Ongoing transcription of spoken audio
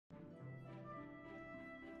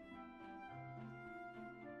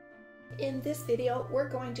In this video, we're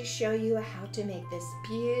going to show you how to make this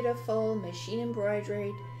beautiful machine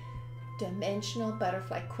embroidered dimensional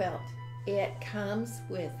butterfly quilt. It comes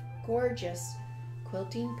with gorgeous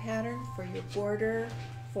quilting pattern for your border,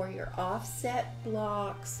 for your offset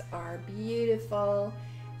blocks are beautiful,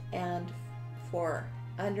 and for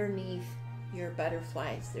underneath your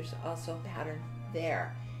butterflies, there's also a pattern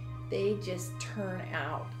there. They just turn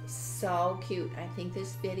out so cute. I think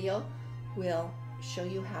this video will show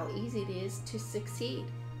you how easy it is to succeed.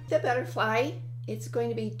 The butterfly, it's going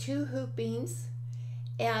to be 2 hoopings,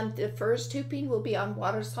 and the first hooping will be on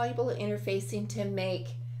water-soluble interfacing to make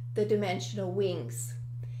the dimensional wings.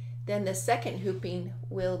 Then the second hooping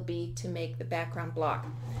will be to make the background block.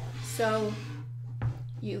 So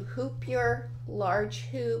you hoop your large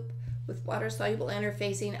hoop with water-soluble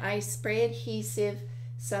interfacing. I spray adhesive,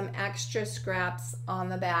 some extra scraps on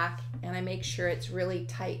the back, and I make sure it's really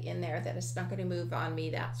tight in there, that it's not going to move on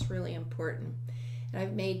me. That's really important. And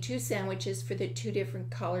I've made 2 sandwiches for the 2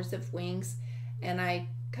 different colors of wings, and I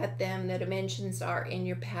cut them. The dimensions are in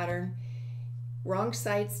your pattern, wrong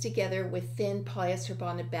sides together with thin polyester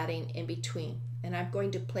bonded batting in between. And I'm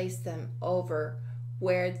going to place them over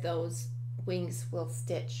where those wings will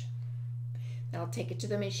stitch. Then I'll take it to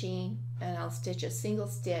the machine and I'll stitch a single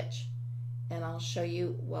stitch, and I'll show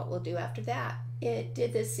you what we'll do after that. It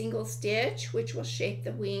did the single stitch, which will shape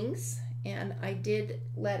the wings, and I did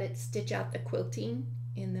let it stitch out the quilting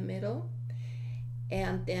in the middle,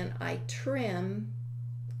 and then I trim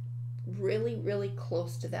really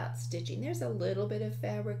close to that stitching. There's a little bit of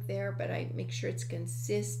fabric there, but I make sure it's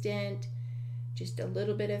consistent, just a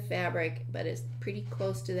little bit of fabric, but it's pretty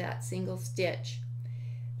close to that single stitch.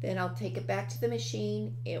 Then I'll take it back to the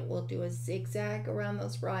machine. It will do a zigzag around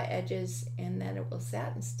those raw edges, and then it will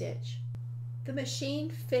satin stitch. The machine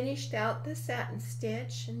finished out the satin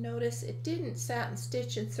stitch, and notice it didn't satin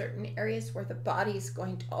stitch in certain areas where the body is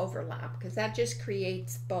going to overlap, because that just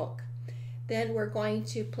creates bulk. Then we're going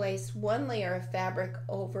to place 1 layer of fabric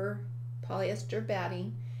over polyester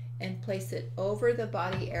batting and place it over the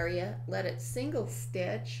body area, let it single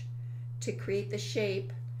stitch to create the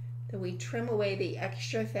shape. Then we trim away the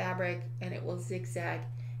extra fabric and it will zigzag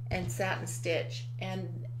and satin stitch,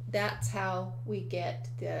 and that's how we get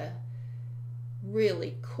the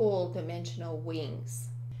really cool dimensional wings.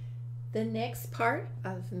 The next part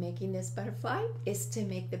of making this butterfly is to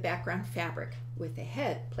make the background fabric with the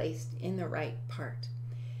head placed in the right part.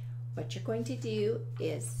 What you're going to do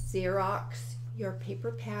is Xerox your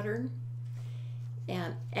paper pattern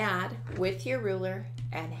and add with your ruler,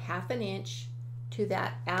 add 1/2 inch to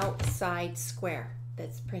that outside square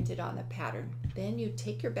that's printed on the pattern. Then you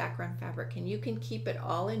take your background fabric, and you can keep it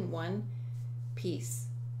all in one piece.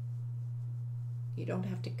 You don't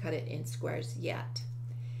have to cut it in squares yet.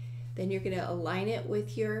 Then you're going to align it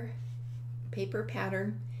with your paper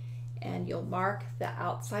pattern, and you'll mark the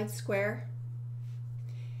outside square.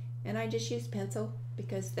 And I just use pencil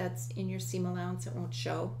because that's in your seam allowance, it won't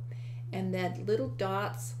show. And then little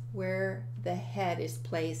dots where the head is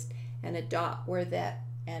placed, and a dot where that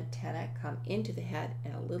antenna come into the head,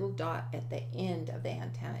 and a little dot at the end of the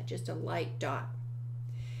antenna, just a light dot.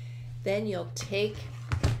 Then you'll take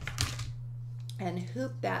and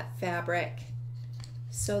hoop that fabric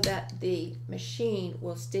so that the machine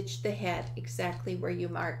will stitch the head exactly where you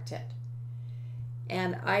marked it.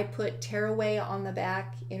 And I put tearaway on the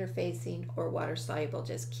back interfacing or water soluble.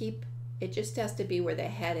 Just keep it, just has to be where the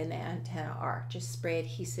head and the antenna are. Just spray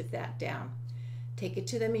adhesive that down. Take it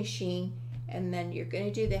to the machine, and then you're going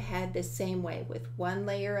to do the head the same way with 1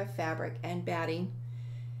 layer of fabric and batting.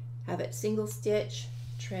 Have it single stitch,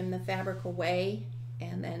 trim the fabric away,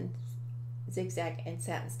 and then zigzag and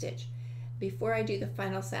satin stitch. Before I do the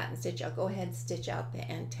final satin stitch, I'll go ahead and stitch out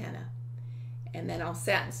the antenna, and then I'll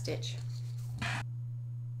satin stitch.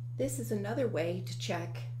 This is another way to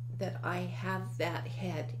check that I have that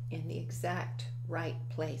head in the exact right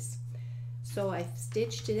place. So I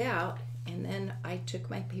stitched it out, and then I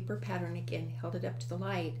took my paper pattern again, held it up to the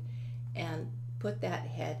light, and put that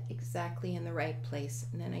head exactly in the right place.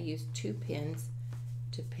 And then I used 2 pins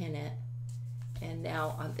to pin it. And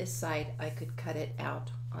now on this side, I could cut it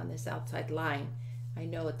out on this outside line. I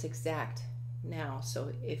know it's exact now,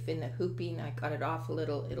 so if in the hooping I got it off a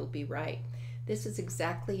little, it'll be right. This is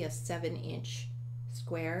exactly a 7-inch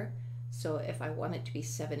square, so if I want it to be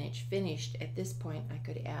 7-inch finished, at this point I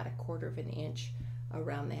could add 1/4 inch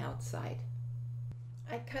around the outside.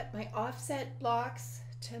 I cut my offset blocks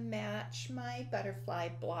to match my butterfly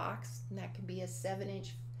blocks, and that can be a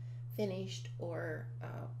 7-inch finished or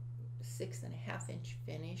 6.5 inch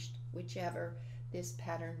finished, whichever this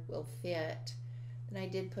pattern will fit. Then I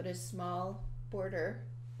did put a small border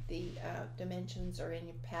the dimensions are in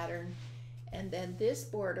your pattern. And then this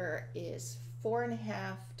border is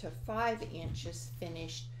 4.5 to 5 inches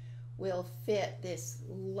finished, will fit this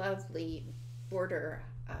lovely border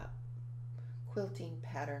quilting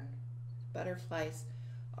pattern. Butterflies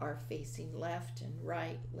are facing left and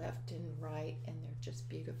right, and they're just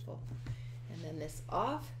beautiful. And then this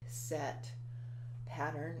offset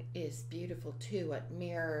pattern is beautiful too. It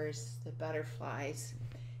mirrors the butterflies.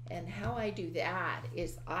 And how I do that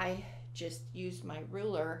is I just use my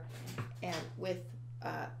ruler, and with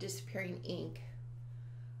disappearing ink,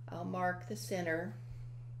 I'll mark the center,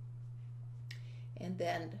 and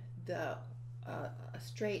then a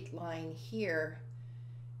straight line here,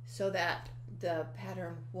 so that the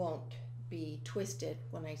pattern won't be twisted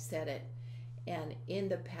when I set it. And in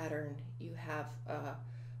the pattern you have a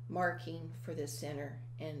marking for the center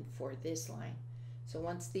and for this line. So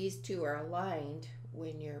once these two are aligned,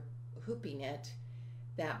 when you're hooping it,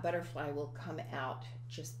 that butterfly will come out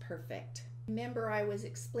just perfect. Remember, I was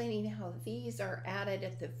explaining how these are added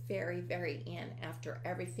at the very, very end after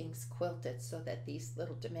everything's quilted, so that these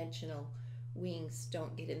little dimensional wings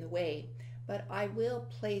don't get in the way. But I will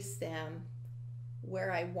place them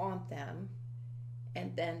where I want them,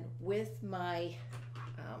 and then with my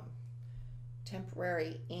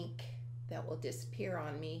temporary ink that will disappear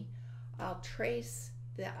on me, I'll trace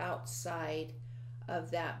the outside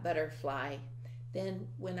of that butterfly. Then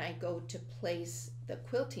when I go to place the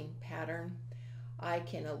quilting pattern, I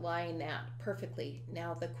can align that perfectly.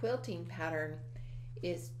 Now the quilting pattern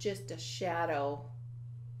is just a shadow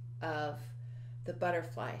of the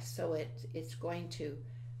butterfly, so it's going to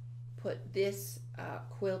put this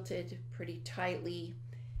quilted pretty tightly,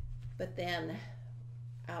 but then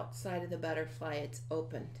outside of the butterfly it's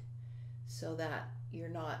opened, so that you're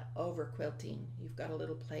not over quilting. You've got a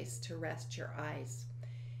little place to rest your eyes.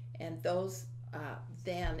 And those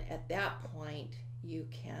then at that point you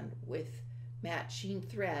can, with matching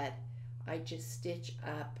thread, I just stitch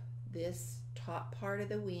up this top part of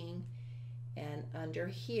the wing and under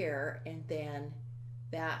here, and then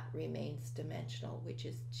that remains dimensional, which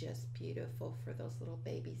is just beautiful for those little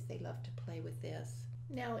babies. They love to play with this.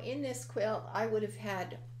 Now in this quilt I would have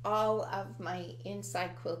had all of my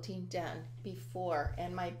inside quilting done before,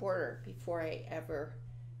 and my border, before I ever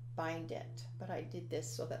bind it, but I did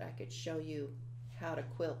this so that I could show you how to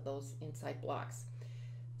quilt those inside blocks.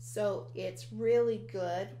 So it's really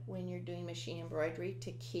good when you're doing machine embroidery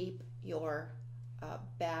to keep your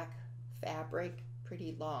back fabric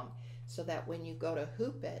pretty long, so that when you go to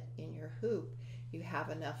hoop it in your hoop, you have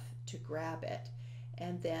enough to grab it.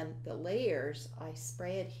 And then the layers, I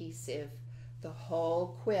spray adhesive. The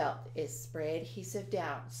whole quilt is spray adhesive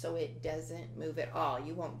down, so it doesn't move at all.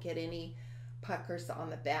 You won't get any puckers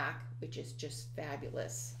on the back, which is just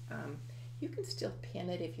fabulous. You can still pin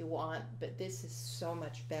it if you want, but this is so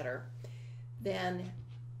much better. Then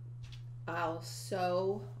I'll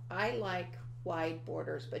sew. I like wide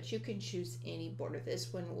borders, but you can choose any border.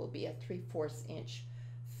 This one will be a 3/4 inch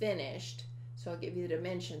finished, so I'll give you the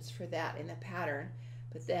dimensions for that in the pattern.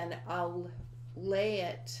 But then I'll lay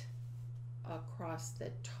it across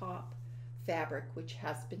the top fabric, which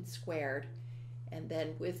has been squared, and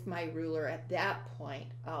then with my ruler at that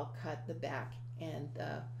point I'll cut the back and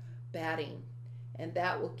the batting, and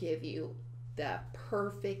that will give you the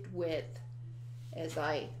perfect width. As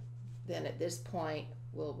I then at this point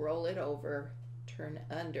will roll it over, turn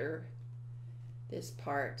under this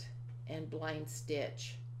part, and blind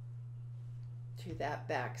stitch to that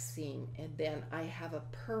back seam, and then I have a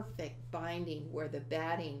perfect binding where the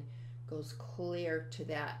batting goes clear to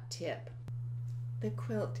that tip. The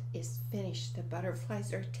quilt is finished. The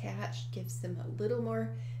butterflies are attached, gives them a little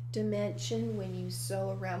more dimension when you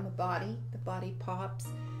sew around the body. The body pops.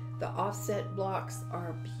 The offset blocks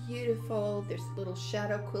are beautiful. There's little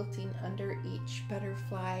shadow quilting under each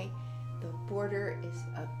butterfly. The border is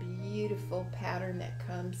a beautiful pattern that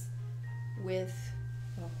comes with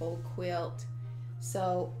the whole quilt.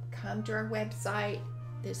 So come to our website.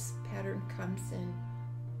 This pattern comes in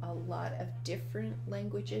a lot of different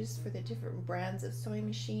languages for the different brands of sewing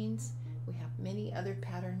machines. We have many other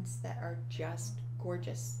patterns that are just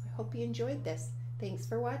gorgeous. I hope you enjoyed this. Thanks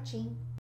for watching.